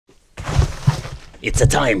It's a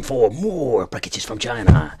time for more packages from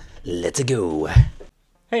China. Let's go.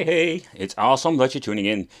 Hey, it's awesome that you're tuning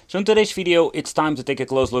in. So in today's video, it's time to take a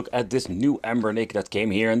close look at this new Anbernic that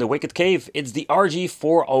came here in the Wicked Cave. It's the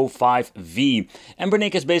RG405V.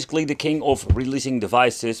 Anbernic is basically the king of releasing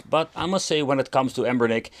devices, but I must say when it comes to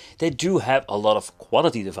Anbernic, they do have a lot of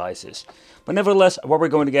quality devices. But nevertheless, what we're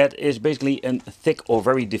going to get is basically a thick or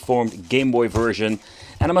very deformed Game Boy version.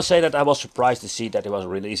 And I must say that I was surprised to see that it was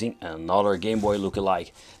releasing another Game Boy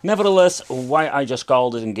lookalike. Nevertheless, why I just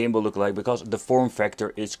called it a Game Boy lookalike? Because the form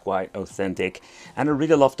factor is quite authentic. And I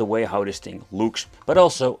really love the way how this thing looks, but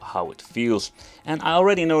also how it feels. And I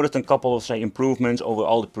already noticed a couple of improvements over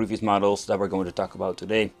all the previous models that we're going to talk about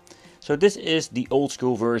today. So this is the old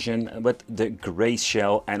school version with the gray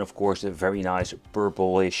shell and of course the very nice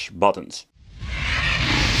purplish buttons.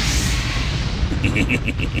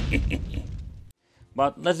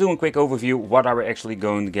 But let's do a quick overview what are we actually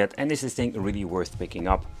going to get, and is this thing really worth picking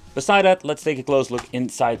up? Beside that, let's take a close look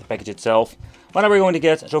inside the package itself. What are we going to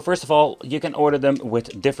get? So first of all, you can order them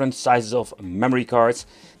with different sizes of memory cards.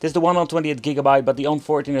 This is the 128GB, but the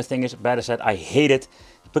unfortunate thing is, better said, I hate it.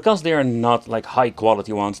 Because they are not like high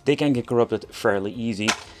quality ones, they can get corrupted fairly easy.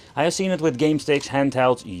 I have seen it with game sticks,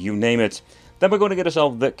 handhelds, you name it. Then we're going to get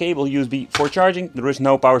ourselves the cable USB for charging. There is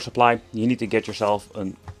no power supply. You need to get yourself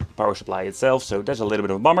a power supply itself, so that's a little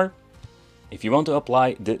bit of a bummer. If you want to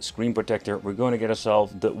apply the screen protector, we're going to get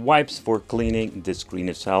ourselves the wipes for cleaning the screen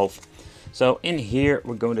itself. So in here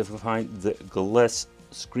we're going to find the glass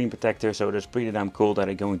screen protector, so that's pretty damn cool that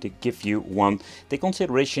I'm going to give you one. Take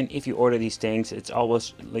consideration if you order these things, it's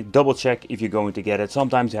always like double check if you're going to get it.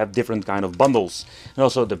 Sometimes you have different kind of bundles, and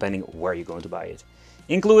also depending where you're going to buy it.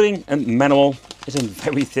 Including a manual. It's a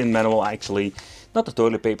very thin manual actually, not the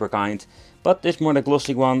toilet paper kind, but this more the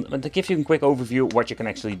glossy one. But to give you a quick overview what you can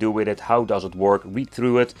actually do with it, how does it work, read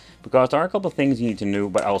through it, because there are a couple of things you need to know,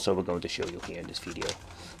 but also we're going to show you here in this video.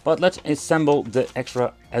 But let's assemble the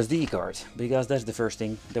extra SD card, because that's the first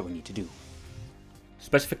thing that we need to do.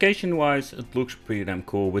 Specification wise, it looks pretty damn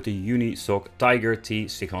cool with the Unisoc Tiger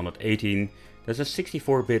T618. That's a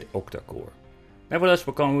 64-bit octa-core. Nevertheless,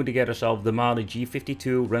 we're going to get ourselves the Mali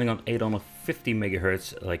G52 running on 850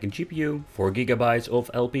 MHz like a GPU, 4GB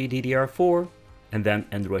of LPDDR4, and then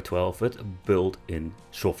Android 12 with built-in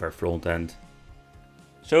software front end.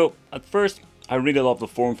 So at first, I really love the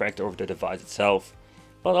form factor of the device itself,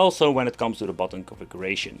 but also when it comes to the button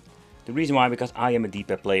configuration. The reason why, because I am a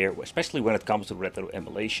D-pad player, especially when it comes to retro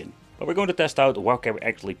emulation. But we're going to test out what can we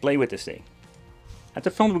actually play with this thing. At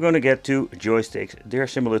the front we're going to get two joysticks. They're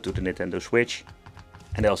similar to the Nintendo Switch.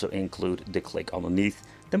 And they also include the click underneath.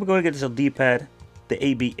 Then we're going to get this D-pad, the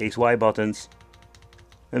A, B, X, Y buttons,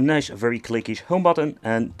 a nice very clicky home button,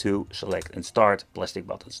 and two select and start plastic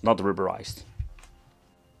buttons, not rubberized.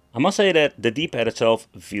 I must say that the D-pad itself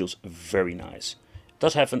feels very nice. It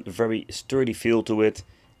does have a very sturdy feel to it,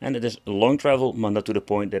 and it is long travel, but not to the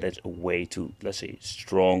point that it's way too, let's say,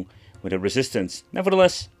 strong with a resistance.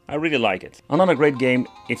 Nevertheless, I really like it. Another great game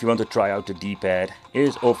if you want to try out the D-pad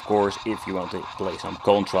is of course if you want to play some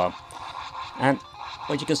Contra. And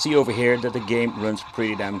what you can see over here, that the game runs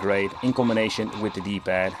pretty damn great in combination with the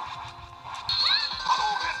D-pad.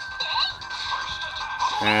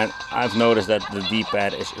 And I've noticed that the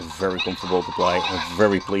D-pad is very comfortable to play. I'm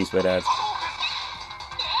very pleased with that.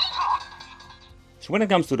 So when it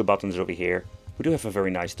comes to the buttons over here, we do have a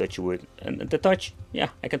very nice touch to it, and the touch, yeah,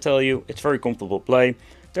 I can tell you, it's very comfortable to play.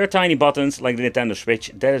 There are tiny buttons like the Nintendo Switch,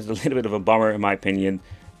 that is a little bit of a bummer in my opinion,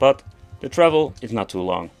 but the travel is not too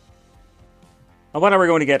long. And what are we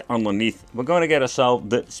going to get underneath? We're going to get ourselves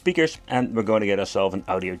the speakers, and we're going to get ourselves an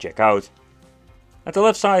audio jack out. At the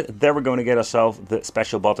left side, there we're going to get ourselves the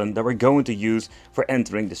special button that we're going to use for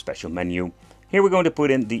entering the special menu. Here we're going to put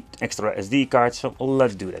in the extra SD card, so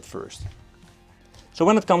let's do that first. So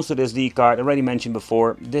when it comes to this SD card, I already mentioned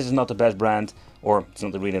before, this is not the best brand, or it's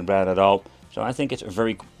not really a brand at all. So I think it's a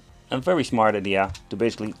very smart idea to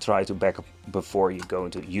basically try to back up before you go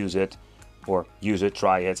to use it, or use it,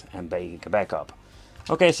 try it, and make a backup.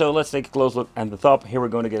 Okay, so let's take a close look at the top. Here we're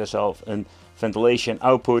going to get ourselves a ventilation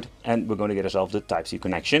output, and we're going to get ourselves the Type-C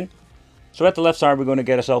connection. So at the left side, we're going to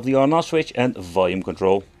get ourselves the on-off switch and volume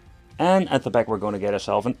control. And at the back we're going to get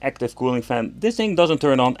ourselves an active cooling fan. This thing doesn't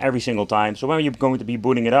turn on every single time, so when you're going to be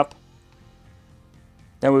booting it up,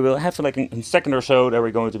 then we will have like a second or so that we're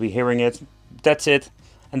going to be hearing it. That's it.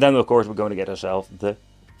 And then of course we're going to get ourselves the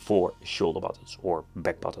 4 shoulder buttons, or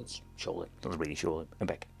back buttons. Shoulder, not really shoulder, and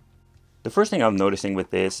back. The first thing I'm noticing with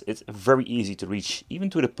this, it's very easy to reach, even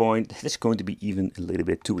to the point that it's going to be even a little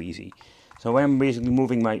bit too easy. So when I'm basically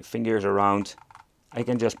moving my fingers around, I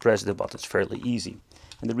can just press the buttons fairly easy.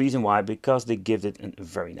 And the reason why, because they give it a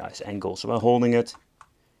very nice angle. So while holding it,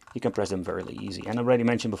 you can press them very easy. And I already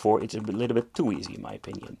mentioned before, it's a little bit too easy in my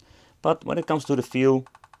opinion. But when it comes to the feel,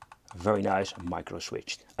 very nice micro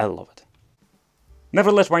switched. I love it.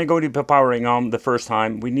 Nevertheless, when you're going to be powering on the first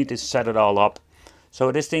time, we need to set it all up. So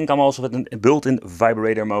this thing comes also with a built-in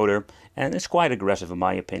vibrator motor, and it's quite aggressive in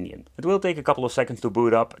my opinion. It will take a couple of seconds to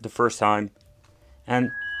boot up the first time, and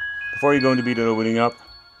before you're going to be booting up,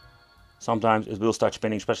 sometimes it will start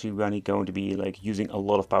spinning, especially when you're going to be like using a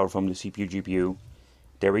lot of power from the CPU GPU.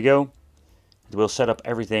 There we go. It will set up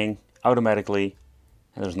everything automatically,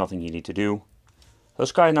 and there's nothing you need to do. So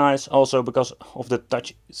it's quite nice also because of the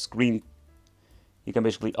touch screen. You can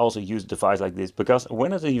basically also use a device like this, because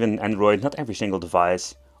when it's even Android, not every single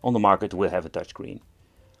device on the market will have a touchscreen.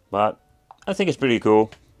 But I think it's pretty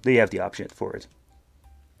cool that you have the option for it.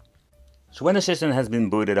 So when the system has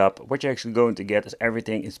been booted up, what you're actually going to get is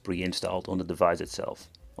everything is pre-installed on the device itself.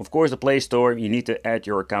 Of course, the Play Store, you need to add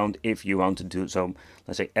your account if you want to do some,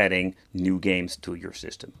 let's say, adding new games to your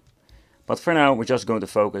system. But for now, we're just going to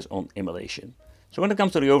focus on emulation. So when it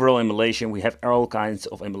comes to the overall emulation, we have all kinds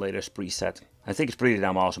of emulators preset. I think it's pretty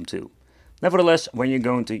damn awesome too. Nevertheless, when you're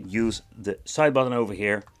going to use the side button over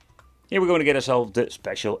here, we're going to get ourselves the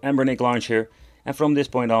special Anbernic launcher. And from this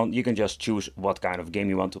point on, you can just choose what kind of game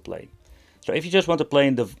you want to play. So if you just want to play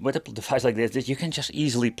with a device like this, you can just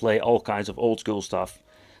easily play all kinds of old school stuff.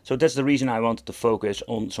 So that's the reason I wanted to focus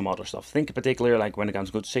on some other stuff. Think in particular like when it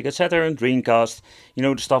comes to Sega Saturn, Dreamcast, you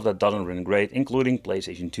know, the stuff that doesn't run great, including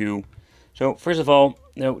PlayStation 2. So first of all,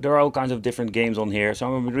 there are all kinds of different games on here,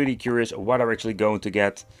 so I'm really curious what I'm actually going to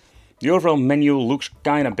get. The overall menu looks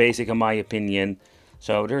kind of basic in my opinion,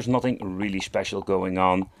 so there's nothing really special going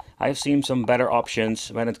on. I've seen some better options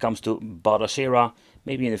when it comes to Batocera.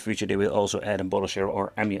 Maybe in the future they will also add a Batocera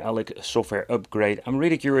or Emulation software upgrade. I'm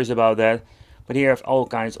really curious about that, but here I have all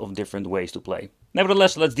kinds of different ways to play.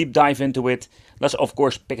 Nevertheless, let's deep dive into it. Let's of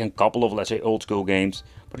course pick a couple of, let's say, old school games,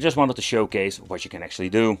 but I just wanted to showcase what you can actually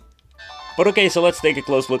do. But okay, so let's take a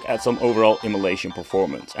close look at some overall emulation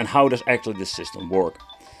performance and how does actually this system work.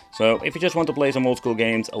 So if you just want to play some old school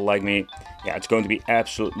games like me, yeah, it's going to be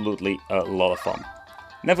absolutely a lot of fun.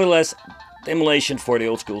 Nevertheless, the emulation for the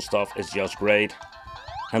old school stuff is just great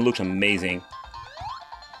and looks amazing.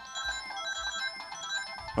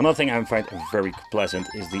 Another thing I find very pleasant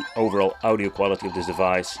is the overall audio quality of this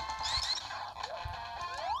device.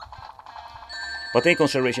 But in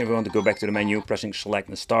consideration, if we want to go back to the menu, pressing select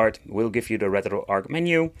and start will give you the RetroArch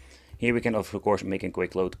menu. Here we can of course make a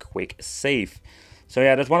quick load, quick save. So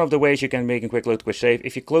yeah, that's one of the ways you can make a quick load, quick save.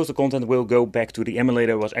 If you close the content, we'll go back to the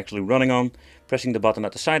emulator it was actually running on. Pressing the button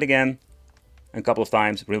at the side again, a couple of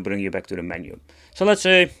times will bring you back to the menu. So let's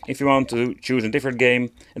say if you want to choose a different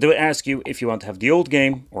game, it will ask you if you want to have the old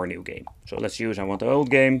game or a new game. So let's choose I want the old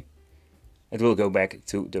game. It will go back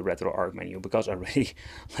to the RetroArch menu because I already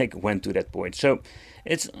went to that point. So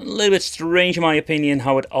it's a little bit strange in my opinion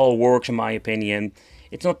how it all works in my opinion.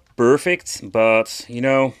 It's not perfect, but you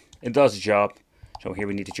know, it does the job. So here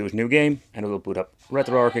we need to choose new game and it will put up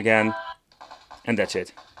RetroArch again. And that's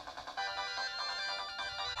it.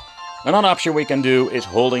 Another option we can do is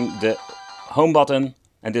holding the home button,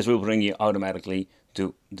 and this will bring you automatically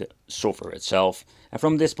to the software itself. And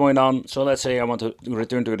from this point on, so let's say I want to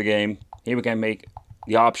return to the game. Here we can make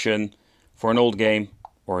the option for an old game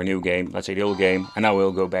or a new game. Let's say the old game, and now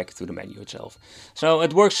we'll go back to the menu itself. So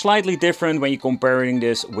it works slightly different when you're comparing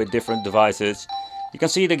this with different devices. You can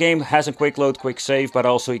see the game has a quick load, quick save, but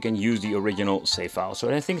also you can use the original save file. So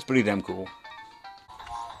I think it's pretty damn cool.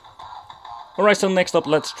 Alright, so next up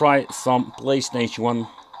let's try some PlayStation 1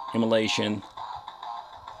 emulation.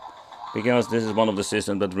 Because this is one of the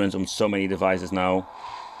systems that runs on so many devices now.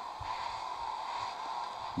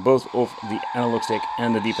 Both of the analog stick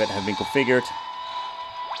and the D-pad have been configured.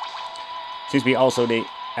 Seems to be also they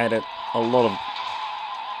added a lot of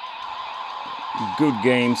good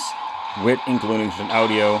games with including some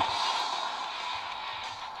audio.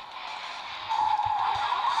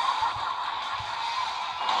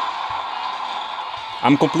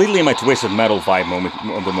 I'm completely in my Twisted Metal vibe moment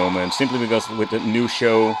at the moment, simply because with the new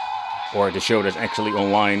show, or the show that's actually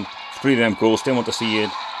online, it's pretty damn cool, still want to see it.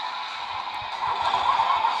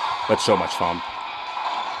 But so much fun.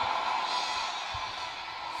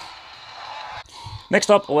 Next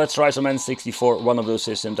up, let's try some N64, one of those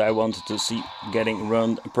systems I wanted to see getting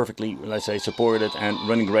run perfectly, let's say, supported and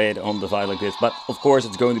running great on the device like this. But of course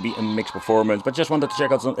it's going to be a mixed performance, but just wanted to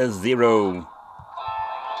check out some Zero.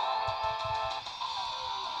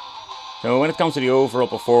 So when it comes to the overall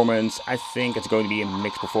performance, I think it's going to be a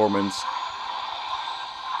mixed performance.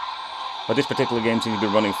 But this particular game seems to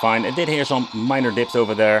be running fine. I did hear some minor dips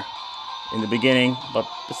over there in the beginning, but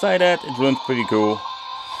beside that it runs pretty cool.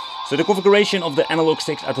 So the configuration of the analog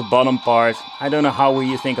sticks at the bottom part, I don't know how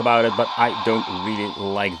you think about it, but I don't really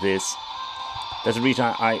like this. That's the reason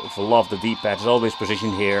I love the D-pad. It's always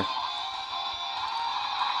positioned here.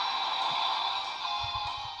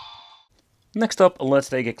 Next up, let's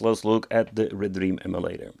take a close look at the Dream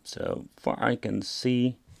emulator. So far I can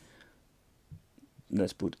see,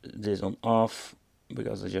 let's put this on off,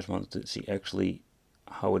 because I just wanted to see actually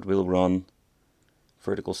how it will run.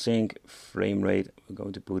 Vertical sync, frame rate, we're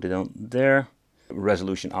going to put it on there.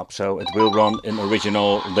 Resolution up, so it will run in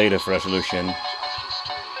original native resolution.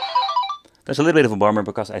 That's a little bit of a bummer,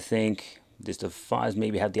 because I think this device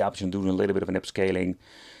maybe had the option of doing a little bit of an upscaling.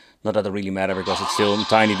 Not that it really matters, because it's still a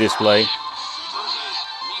tiny display.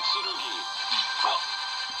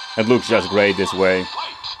 It looks just great this way.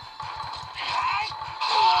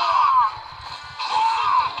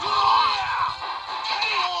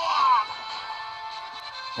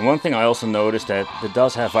 And one thing I also noticed that it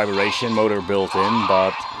does have vibration motor built in,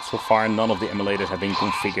 but so far none of the emulators have been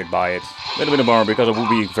configured by it. A little bit of a bummer, because it would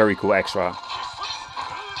be a very cool extra.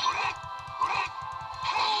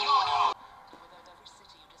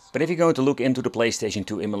 But if you're going to look into the PlayStation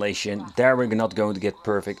 2 emulation, there we're not going to get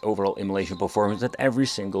perfect overall emulation performance at every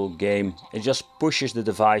single game. It just pushes the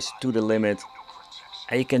device to the limit,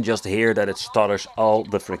 and you can just hear that it stutters all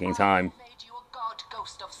the freaking time.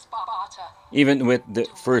 Even with the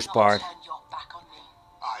first part.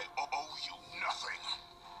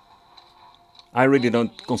 I really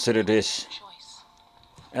don't consider this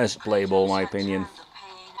as playable, in my opinion.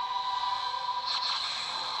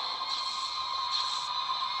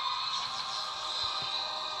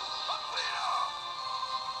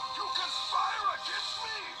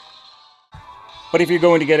 But if you're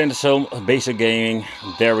going to get into some basic gaming,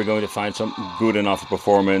 there we're going to find some good enough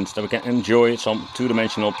performance that we can enjoy some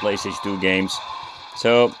two-dimensional PlayStation 2 games.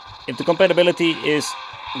 So if the compatibility is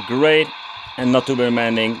great and not too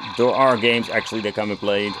demanding, there are games actually that can be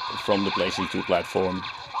played from the PlayStation 2 platform.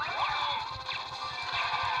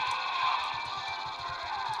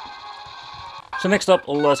 So next up,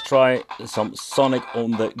 let's try some Sonic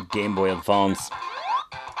on the Game Boy Advance.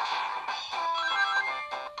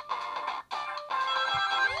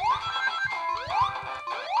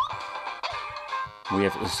 We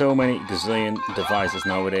have so many gazillion devices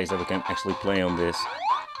nowadays that we can actually play on this.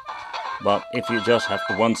 But if you just have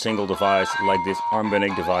one single device like this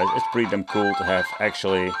Anbernic device, it's pretty damn cool to have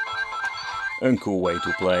actually a cool way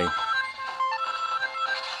to play.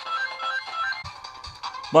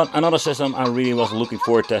 But another system I really was looking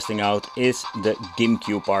forward to testing out is the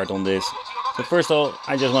GameCube part on this. So first of all,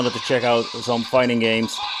 I just wanted to check out some fighting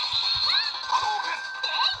games.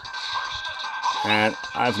 And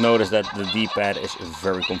I've noticed that the D-pad is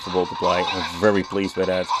very comfortable to play. I'm very pleased with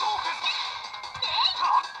that.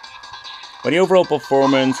 But the overall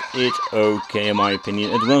performance is okay in my opinion.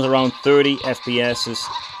 It runs around 30 FPS,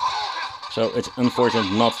 so it's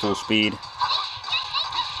unfortunately not full speed.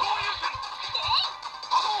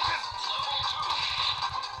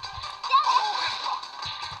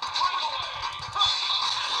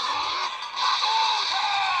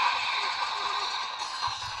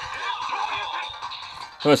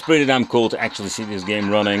 So it's pretty damn cool to actually see this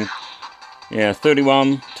game running. Yeah,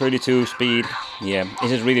 31, 32 speed. Yeah,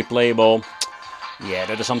 is it really playable? Yeah,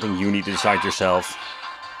 that is something you need to decide yourself.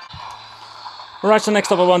 Alright, so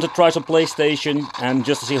next up I want to try some PlayStation, and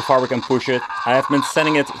just to see how far we can push it. I have been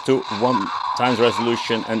setting it to 1x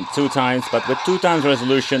resolution and 2x, but with 2x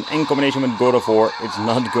resolution in combination with God of War, it's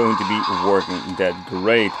not going to be working that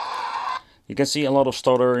great. You can see a lot of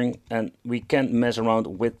stuttering, and we can mess around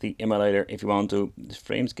with the emulator if you want to. The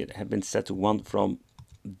frames have been set to 1 from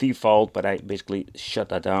default, but I basically shut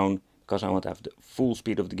that down because I want to have the full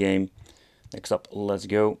speed of the game. Next up, let's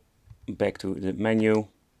go back to the menu,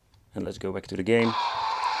 and let's go back to the game.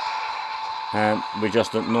 And with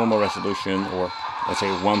just a normal resolution, or let's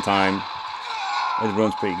say 1 time, it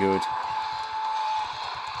runs pretty good.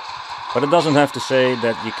 But it doesn't have to say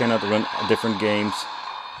that you cannot run different games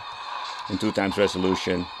in 2x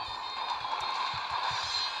resolution.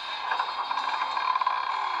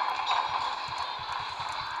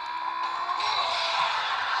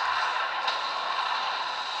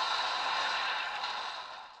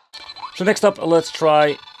 So next up, let's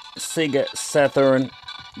try Sega Saturn,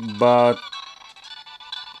 but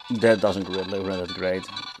that doesn't really run that great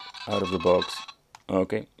out of the box.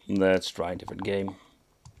 Okay, let's try a different game.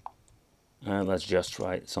 And let's just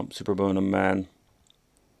try some Super Man.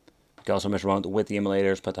 You can also mess around with the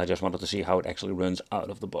emulators, but I just wanted to see how it actually runs out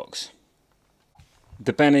of the box.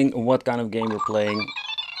 depending on what kind of game you're playing.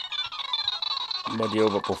 But the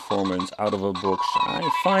overall performance out of a box, I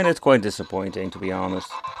find it quite disappointing, to be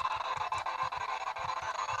honest.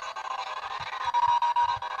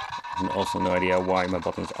 And also no idea why my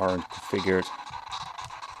buttons aren't configured.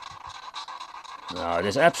 No, it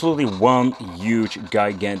is absolutely one huge,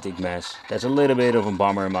 gigantic mess. That's a little bit of a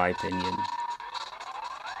bummer in my opinion.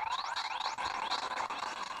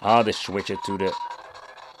 Ah, they switch it to the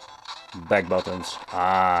back buttons.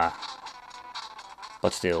 Ah,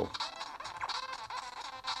 but still.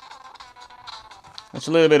 It's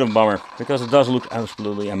a little bit of a bummer, because it does look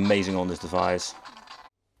absolutely amazing on this device.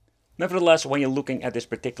 Nevertheless, when you're looking at this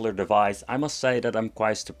particular device, I must say that I'm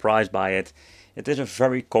quite surprised by it. It is a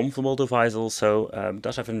very comfortable device also,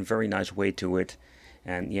 does have a very nice weight to it.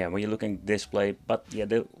 And yeah, when you're looking at display, but yeah,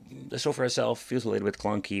 the software itself feels a little bit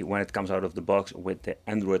clunky when it comes out of the box with the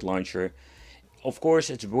Android launcher. Of course,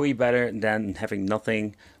 it's way better than having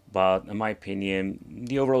nothing, but in my opinion,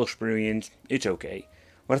 the overall experience, it's okay.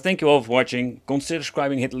 Well, thank you all for watching, consider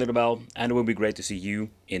subscribing, hit the little bell, and it will be great to see you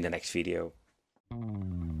in the next video.